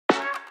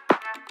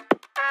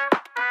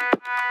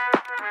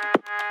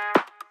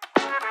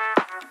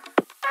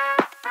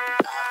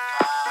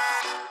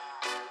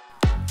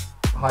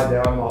Hi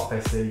there, I'm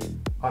Vessey.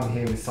 I'm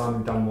here with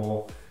Simon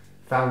Dunmore,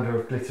 founder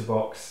of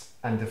Glitterbox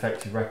and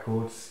Defective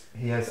Records.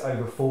 He has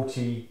over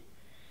 40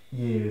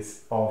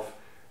 years of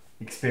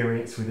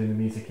experience within the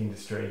music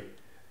industry,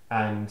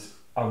 and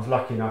I was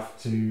lucky enough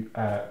to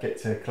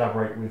get to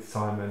collaborate with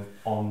Simon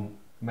on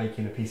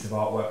making a piece of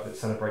artwork that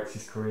celebrates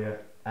his career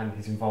and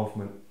his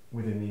involvement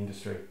within the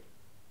industry.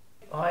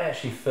 I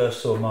actually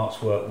first saw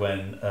Mark's work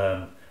when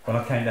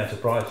I came down to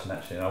Brighton,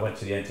 actually, and I went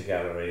to the Enter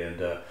Gallery,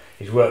 and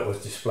his work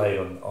was displayed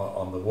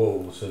on the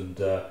walls, and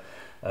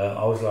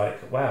I was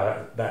like,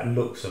 wow, that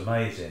looks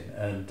amazing.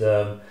 And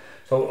so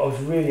I was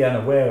really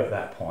unaware at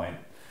that point.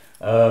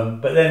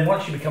 But then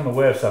once you become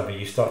aware of something,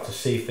 you start to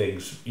see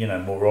things,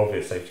 more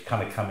obvious. They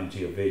kind of come into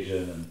your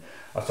vision, and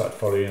I started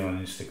following you on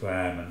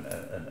Instagram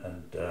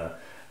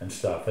and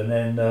stuff. And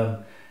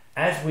then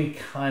as we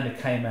kind of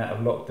came out of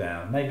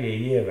lockdown, maybe a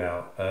year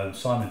out,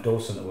 Simon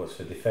Dawson, that works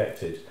for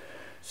Defected,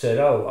 said,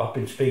 "Oh, I've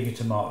been speaking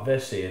to Mark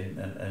Vessey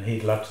and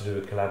he'd love to do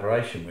a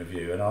collaboration with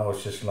you." And I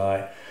was just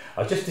like,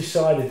 I just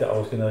decided that I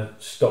was going to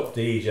stop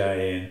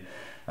DJing,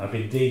 and I've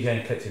been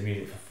DJing collective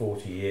music for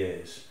 40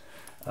 years.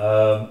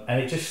 And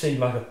it just seemed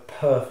like a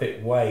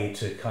perfect way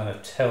to kind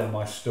of tell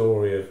my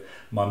story of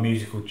my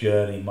musical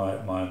journey,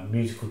 my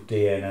musical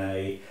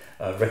DNA,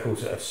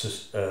 records that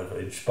have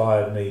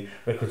inspired me,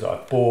 records that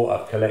I've bought,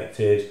 I've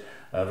collected,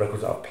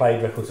 records that I've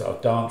played, records that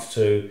I've danced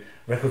to,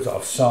 records that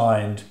I've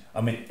signed. I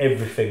mean,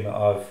 everything that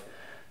I've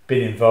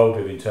been involved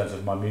with in terms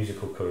of my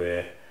musical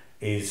career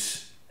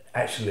is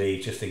actually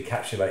just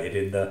encapsulated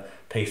in the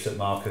piece that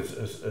Mark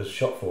has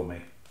shot for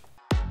me.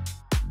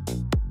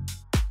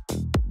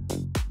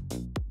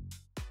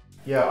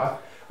 Yeah,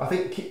 I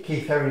think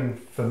Keith Haring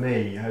for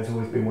me has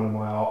always been one of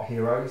my art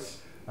heroes.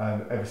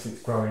 Ever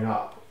since growing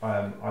up,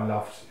 I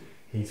loved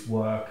his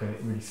work and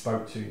it really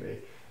spoke to me.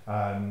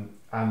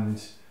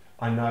 And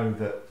I know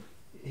that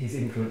his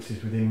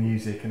influences within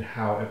music and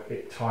how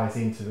it ties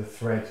into the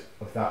thread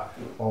of that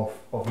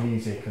of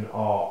music and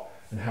art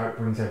and how it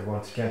brings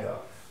everyone together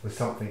was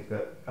something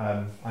that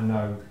I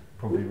know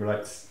probably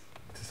relates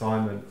to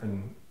Simon.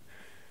 And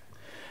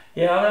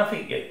yeah,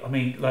 I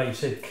mean, like you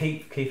said,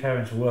 Keith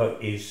Haring's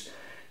work is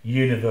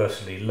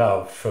universally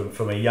loved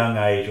from a young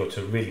age, or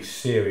to really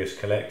serious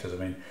collectors. I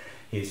mean,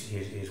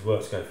 his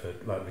works go for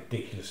like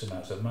ridiculous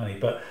amounts of money.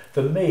 But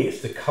for me,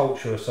 it's the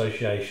cultural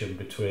association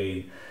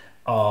between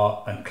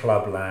art and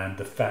clubland,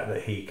 the fact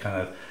that he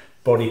kind of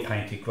body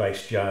painted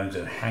Grace Jones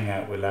and hang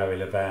out with Larry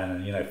Levan,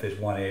 and if there's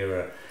one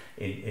era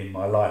in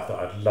my life that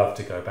I'd love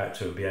to go back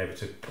to and be able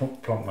to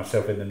plonk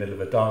myself in the middle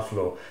of a dance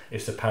floor,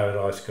 it's the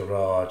Paradise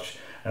Garage.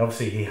 And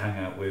obviously he hung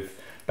out with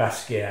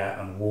Basquiat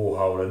and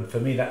Warhol, and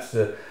for me that's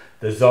the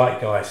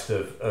zeitgeist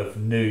of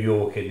New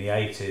York in the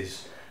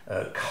 80s,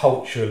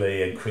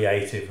 culturally and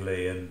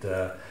creatively. And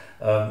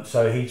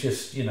so he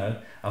just,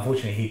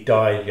 unfortunately he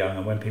died young,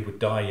 and when people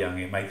die young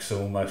it makes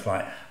them almost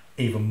like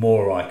even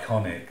more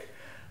iconic.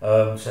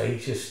 So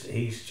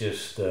he's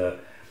just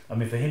I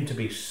mean, for him to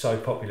be so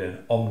popular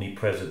and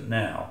omnipresent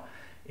now,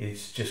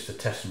 it's just a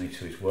testimony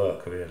to his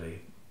work,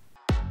 really.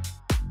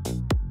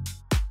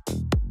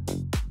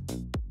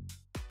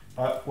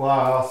 Well,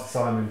 I asked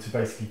Simon to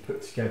basically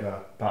put together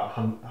about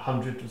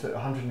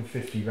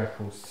 150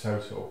 records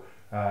total,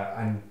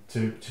 and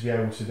to be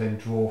able to then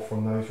draw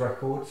from those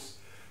records.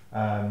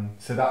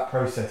 So that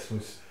process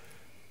was,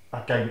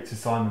 I gave it to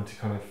Simon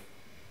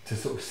to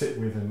sort of sit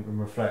with and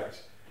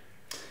reflect.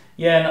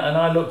 Yeah, and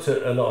I looked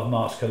at a lot of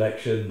Mark's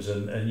collections,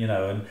 and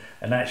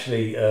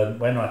actually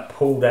when I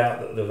pulled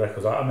out the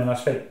records, I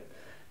spent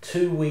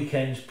 2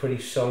 weekends pretty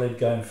solid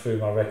going through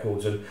my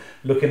records and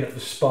looking at the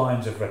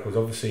spines of records.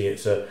 Obviously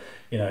it's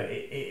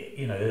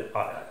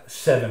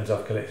sevens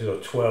I've collected or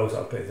 12s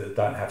I've collected that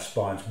don't have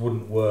spines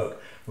wouldn't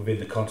work within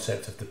the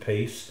concept of the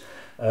piece.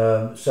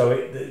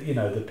 So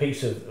the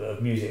piece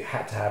of music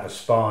had to have a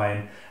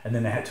spine, and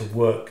then they had to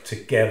work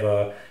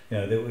together.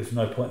 There was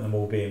no point in them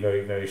all being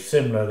very, very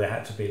similar. There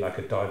had to be like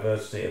a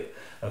diversity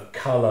of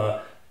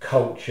colour,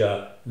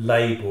 culture,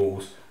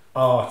 labels,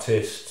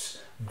 artists,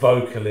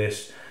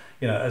 vocalists.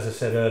 As I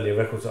said earlier,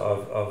 records that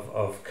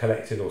I've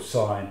collected or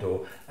signed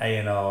or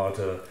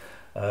A&R'd,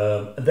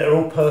 they're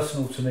all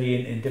personal to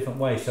me in different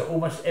ways. So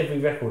almost every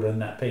record in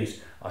that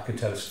piece I can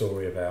tell a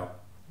story about.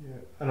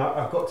 Yeah, and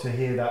I got to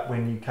hear that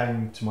when you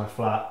came to my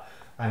flat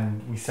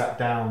and we sat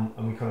down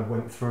and we kind of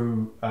went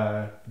through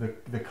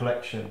the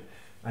collection,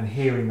 and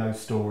hearing those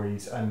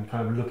stories and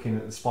kind of looking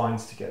at the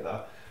spines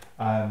together,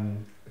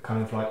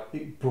 kind of like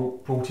it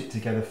brought it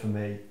together for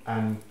me.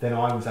 And then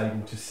I was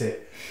able to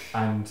sit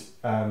and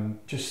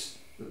just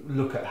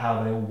look at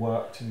how they all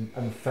worked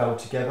and fell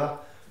together,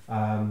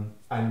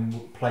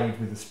 and played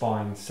with the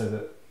spines, so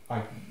that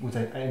I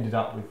ended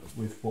up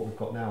with what we've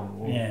got now on the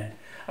wall. Yeah.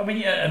 I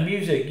mean, and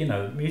music,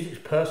 music's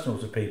personal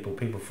to people.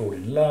 People fall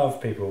in love,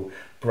 people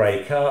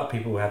break up,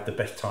 people have the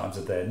best times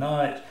of their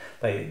night.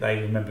 They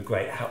remember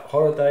great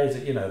holidays,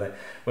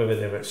 whether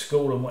they're at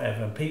school and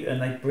whatever,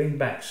 and they bring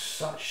back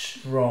such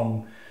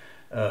strong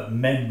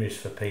memories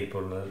for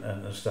people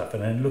and stuff.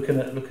 And then looking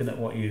at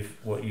what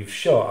you've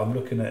shot, I'm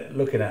looking at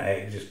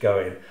it and just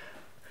going,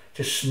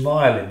 just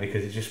smiling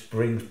because it just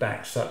brings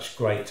back such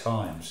great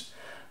times.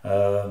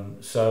 I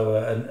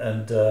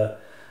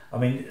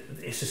mean,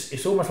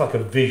 it's almost like a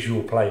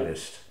visual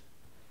playlist,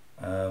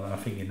 and I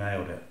think you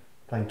nailed it.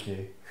 Thank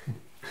you.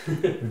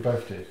 We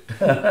both did.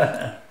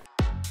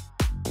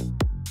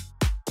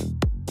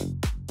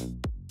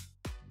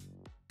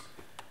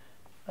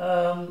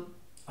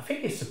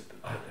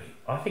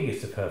 I think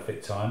it's the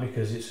perfect time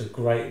because it's a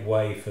great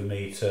way for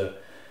me to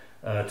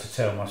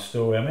tell my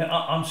story. I mean,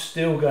 I'm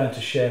still going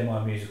to share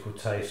my musical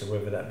taste,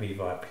 whether that be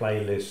via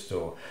playlist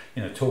or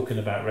talking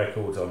about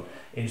records on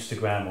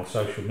Instagram or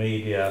social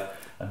media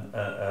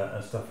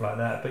and stuff like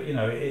that. But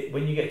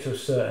when you get to a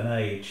certain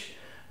age,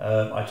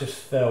 I just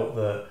felt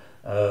that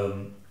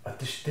I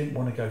just didn't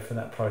want to go through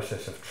that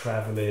process of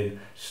travelling,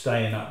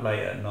 staying up late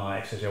at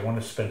night. Because I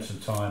want to spend some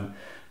time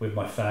with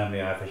my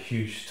family. I have a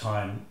huge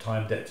time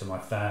debt to my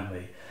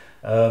family.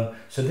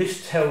 So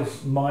this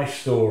tells my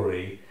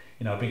story.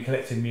 I've been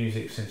collecting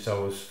music since I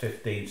was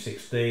 15,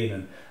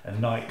 16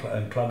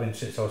 and clubbing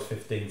since I was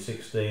 15,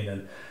 16.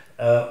 And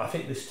I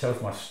think this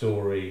tells my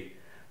story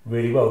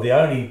really well. The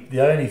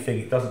only thing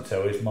it doesn't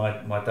tell is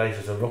my days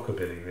as a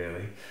rockabilly,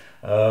 really.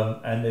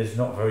 And there's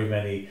not very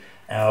many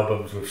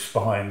albums with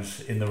spines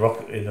in the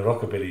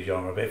rockabilly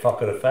genre, but if I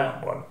could have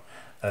found one,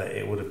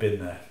 it would have been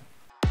there.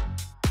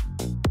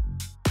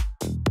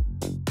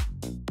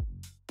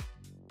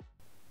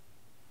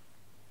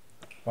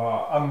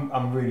 Well,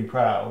 I'm really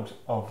proud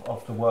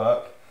of the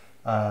work,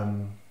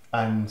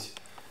 and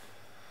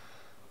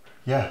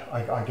yeah,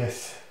 I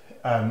guess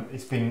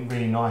it's been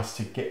really nice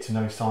to get to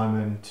know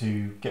Simon,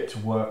 to get to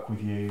work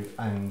with you,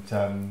 and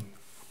to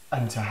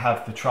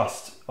have the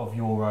trust of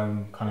your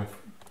own kind of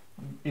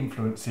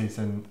influences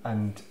and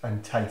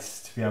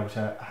tastes to be able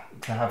to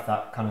have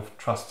that kind of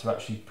trust to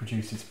actually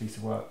produce this piece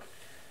of work.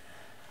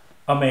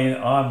 I mean,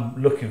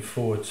 I'm looking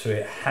forward to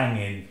it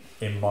hanging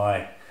in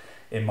my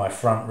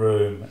front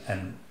room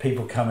and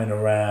people coming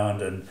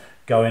around and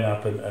going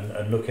up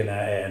and looking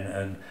at it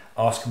and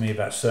asking me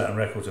about certain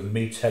records and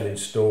me telling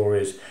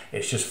stories.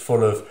 It's just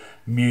full of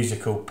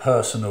musical,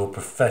 personal,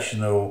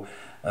 professional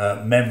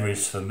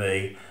memories for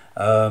me.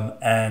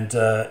 As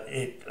I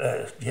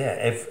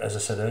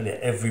said earlier,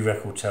 every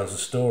record tells a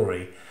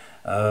story,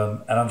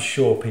 and I'm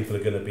sure people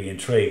are going to be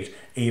intrigued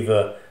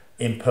either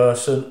in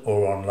person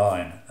or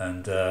online.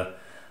 And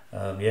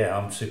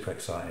I'm super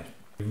excited.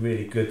 It's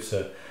really good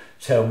to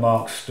tell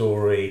Mark's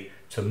story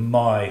to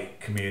my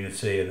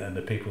community and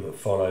the people that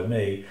follow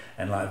me,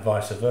 and like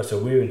vice versa.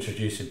 We're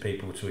introducing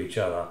people to each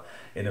other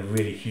in a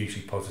really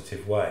hugely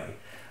positive way.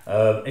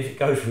 If it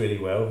goes really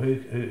well,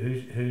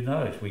 who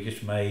knows? We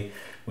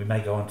may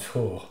go on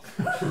tour.